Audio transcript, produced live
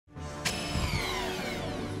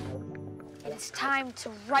It's time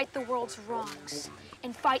to right the world's wrongs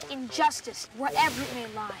and fight injustice wherever it may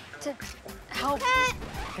lie. To help.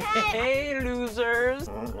 Hey, losers.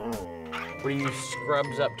 What are you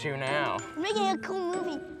scrubs up to now? We're making a cool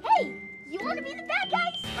movie. Hey, you want to be the bad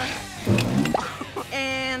guys?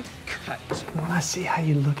 And cut. Well, I see how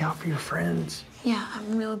you look out for your friends. Yeah,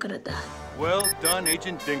 I'm real good at that. Well done,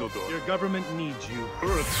 Agent Dingledorf. Your government needs you.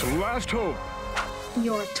 Earth's last hope.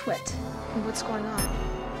 You're a twit. What's going on?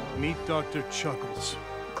 Meet Dr. Chuckles.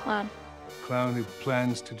 Clown. Clown who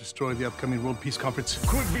plans to destroy the upcoming World Peace Conference.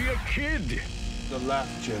 Could be a kid. The laugh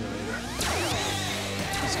generator.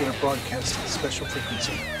 He's gonna broadcast at a special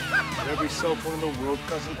frequency. Every cell phone in the world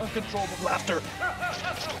causes uncontrollable laughter.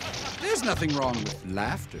 There's nothing wrong with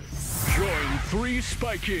laughter. Join 3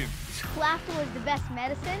 Spy Kids. If laughter was the best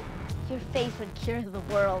medicine, your face would cure the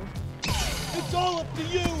world. It's all up to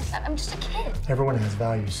you. I'm just a kid. Everyone has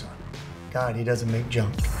value, son. God, he doesn't make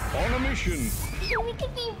junk. On a mission. We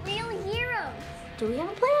could be real heroes. Do we have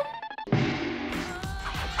a plan?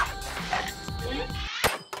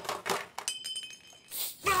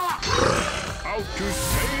 Out to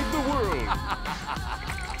save the world.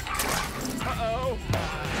 Uh-oh.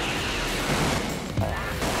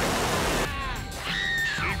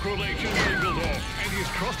 Secret Agent Dingledorf and his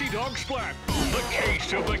trusty dog Splat. The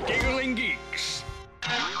case of the giggling geeks.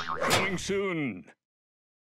 Coming soon.